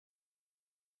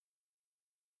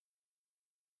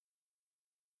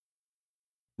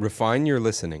Refine your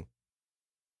listening.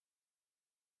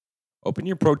 Open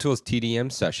your Pro Tools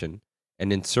TDM session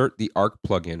and insert the ARC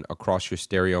plugin across your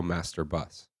stereo master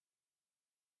bus.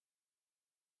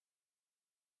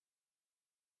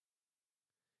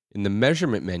 In the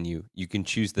measurement menu, you can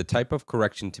choose the type of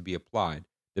correction to be applied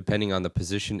depending on the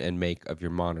position and make of your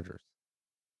monitors.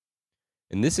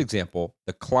 In this example,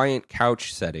 the client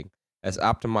couch setting has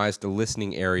optimized the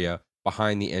listening area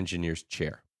behind the engineer's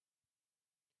chair.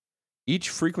 Each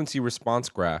frequency response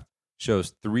graph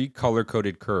shows 3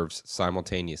 color-coded curves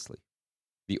simultaneously.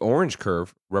 The orange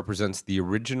curve represents the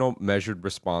original measured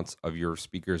response of your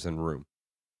speakers and room.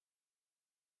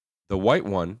 The white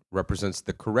one represents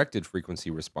the corrected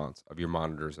frequency response of your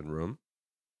monitors and room.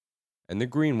 And the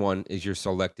green one is your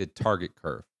selected target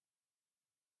curve.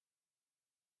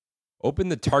 Open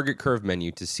the Target Curve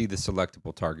menu to see the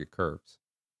selectable target curves.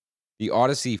 The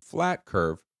Odyssey Flat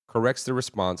curve corrects the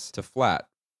response to flat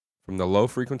from the low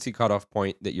frequency cutoff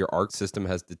point that your ARC system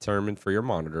has determined for your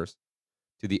monitors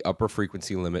to the upper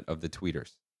frequency limit of the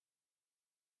tweeters.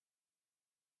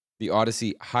 The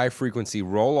Odyssey High Frequency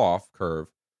Roll-Off curve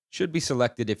should be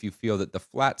selected if you feel that the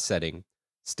flat setting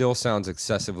still sounds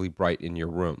excessively bright in your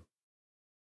room.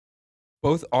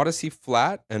 Both Odyssey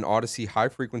Flat and Odyssey High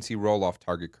Frequency Roll-Off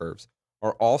target curves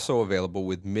are also available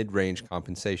with mid-range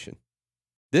compensation.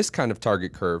 This kind of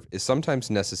target curve is sometimes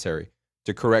necessary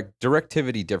to correct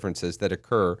directivity differences that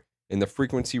occur in the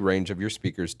frequency range of your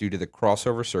speakers due to the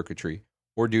crossover circuitry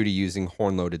or due to using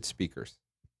horn-loaded speakers.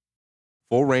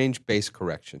 Full range bass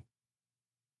correction.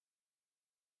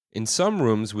 In some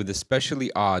rooms with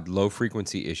especially odd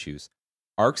low-frequency issues,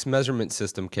 ARC's measurement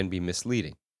system can be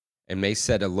misleading and may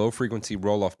set a low-frequency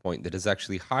roll-off point that is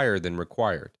actually higher than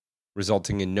required,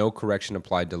 resulting in no correction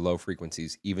applied to low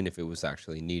frequencies even if it was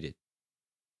actually needed.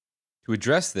 To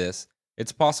address this,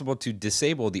 it's possible to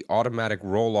disable the automatic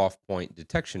roll-off point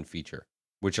detection feature,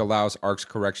 which allows ARC's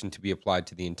correction to be applied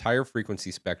to the entire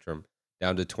frequency spectrum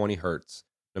down to 20 Hz,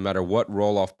 no matter what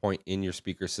roll-off point in your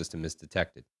speaker system is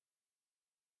detected.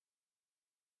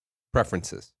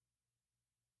 Preferences.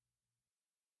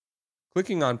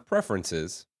 Clicking on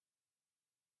Preferences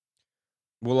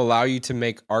will allow you to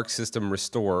make ARC System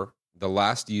restore the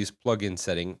last used plugin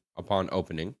setting upon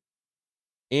opening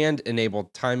and enable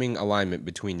timing alignment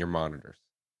between your monitors.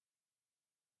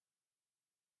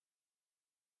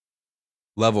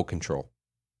 Level control.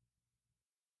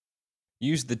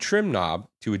 Use the trim knob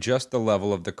to adjust the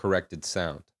level of the corrected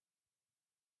sound.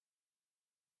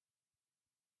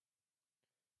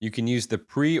 You can use the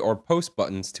pre or post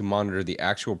buttons to monitor the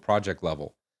actual project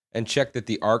level and check that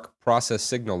the ARC process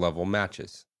signal level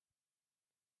matches.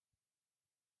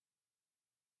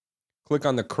 Click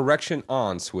on the Correction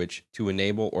On switch to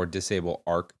enable or disable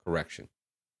ARC correction.